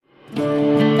Hey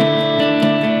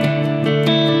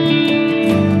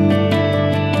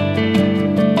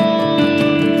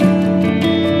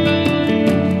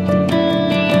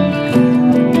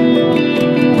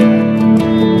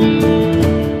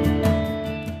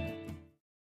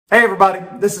everybody,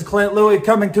 this is Clint Louie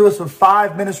coming to us with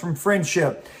 5 minutes from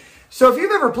friendship. So if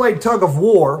you've ever played tug of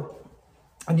war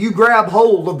and you grab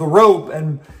hold of the rope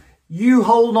and you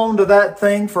hold on to that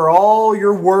thing for all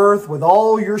you're worth with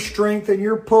all your strength, and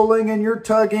you're pulling and you're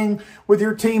tugging with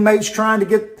your teammates trying to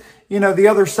get, the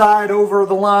other side over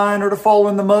the line or to fall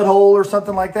in the mud hole or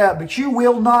something like that. But you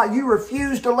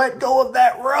refuse to let go of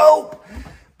that rope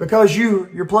because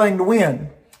you're playing to win.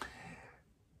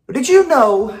 But did you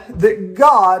know that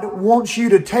God wants you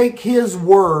to take His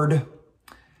word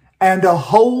and to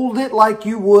hold it like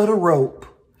you would a rope?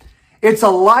 It's a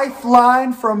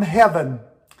lifeline from heaven.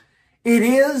 It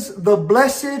is the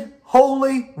blessed,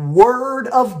 holy Word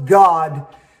of God.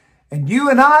 And you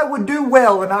and I would do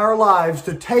well in our lives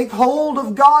to take hold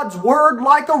of God's Word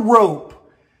like a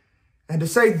rope and to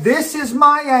say, this is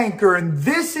my anchor and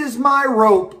this is my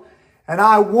rope, and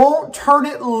I won't turn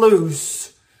it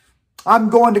loose.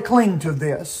 I'm going to cling to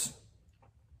this.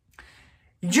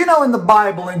 Did you know in the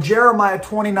Bible, in Jeremiah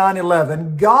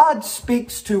 29:11, God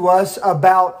speaks to us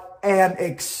about an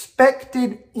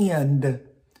expected end.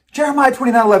 Jeremiah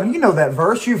 29:11, you know that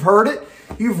verse. You've heard it.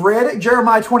 You've read it.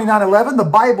 Jeremiah 29:11, the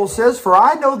Bible says, "For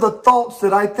I know the thoughts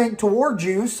that I think toward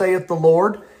you, saith the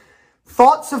Lord,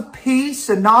 thoughts of peace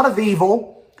and not of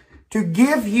evil, to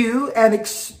give you an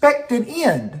expected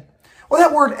end." Well,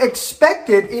 that word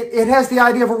expected, it has the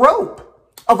idea of a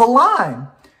rope, of a line.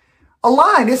 A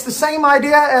line, it's the same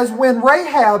idea as when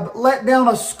Rahab let down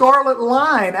a scarlet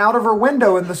line out of her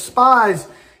window and the spies,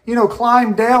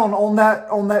 climbed down on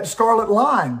that scarlet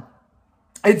line.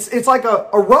 It's like a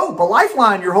rope, a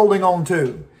lifeline you're holding on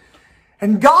to.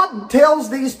 And God tells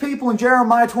these people in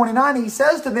Jeremiah 29, He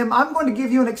says to them, I'm going to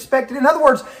give you an expected. In other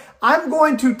words, I'm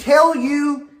going to tell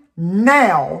you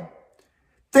now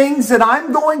things that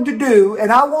I'm going to do, and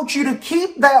I want you to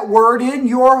keep that word in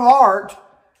your heart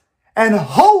and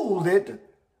hold it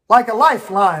like a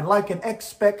lifeline, like an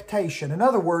expectation. In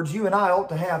other words, you and I ought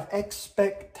to have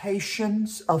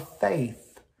expectations of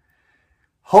faith.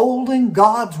 Holding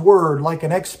God's word like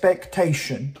an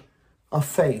expectation of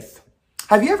faith.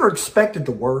 Have you ever expected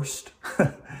the worst?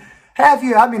 Have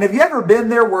you? Have you ever been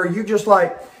there where you just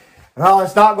like, well,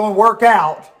 it's not going to work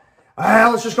out.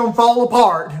 Well, it's just going to fall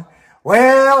apart.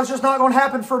 Well, it's just not going to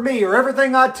happen for me, or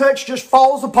everything I touch just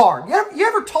falls apart. You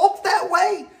ever talked that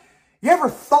way? You ever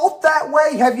thought that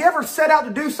way? Have you ever set out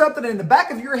to do something and in the back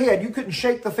of your head, you couldn't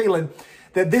shake the feeling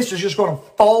that this is just going to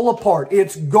fall apart?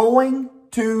 It's going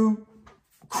to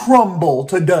crumble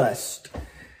to dust.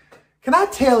 Can I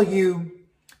tell you,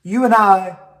 you and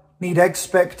I need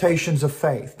expectations of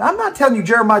faith. Now, I'm not telling you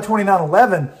Jeremiah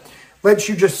 29:11 lets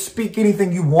you just speak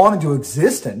anything you want into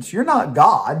existence. You're not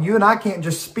God. You and I can't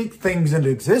just speak things into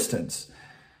existence.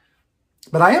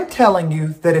 But I am telling you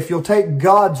that if you'll take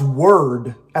God's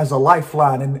word as a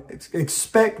lifeline and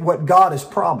expect what God has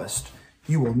promised,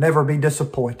 you will never be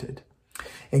disappointed.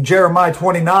 In Jeremiah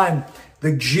 29,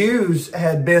 the Jews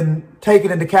had been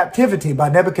taken into captivity by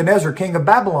Nebuchadnezzar, king of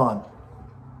Babylon.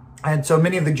 And so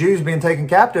many of the Jews being taken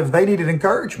captive, they needed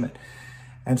encouragement.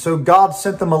 And so God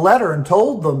sent them a letter and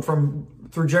told them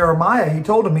through Jeremiah, He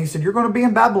told them, He said, you're going to be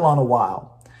in Babylon a while.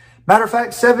 Matter of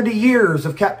fact, 70 years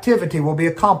of captivity will be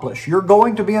accomplished. You're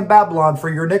going to be in Babylon for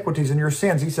your iniquities and your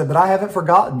sins. He said, but I haven't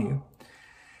forgotten you.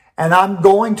 And I'm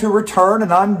going to return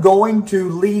and I'm going to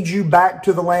lead you back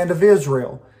to the land of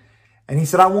Israel. And He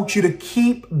said, I want you to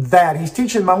keep that. He's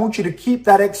teaching them, I want you to keep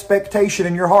that expectation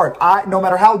in your heart. No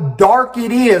matter how dark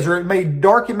it is or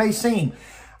dark it may seem,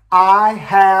 I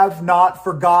have not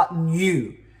forgotten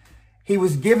you. He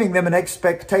was giving them an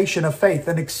expectation of faith,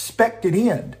 an expected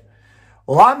end.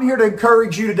 Well, I'm here to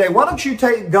encourage you today. Why don't you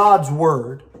take God's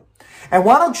word, and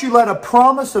why don't you let a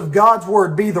promise of God's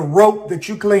word be the rope that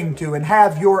you cling to and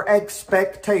have your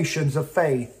expectations of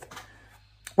faith?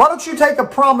 Why don't you take a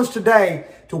promise today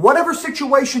to whatever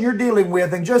situation you're dealing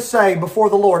with and just say before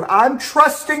the Lord, I'm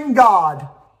trusting God.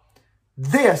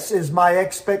 This is my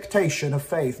expectation of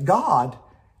faith. God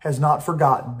has not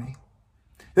forgotten me.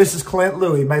 This is Clint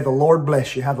Louie. May the Lord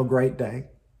bless you. Have a great day.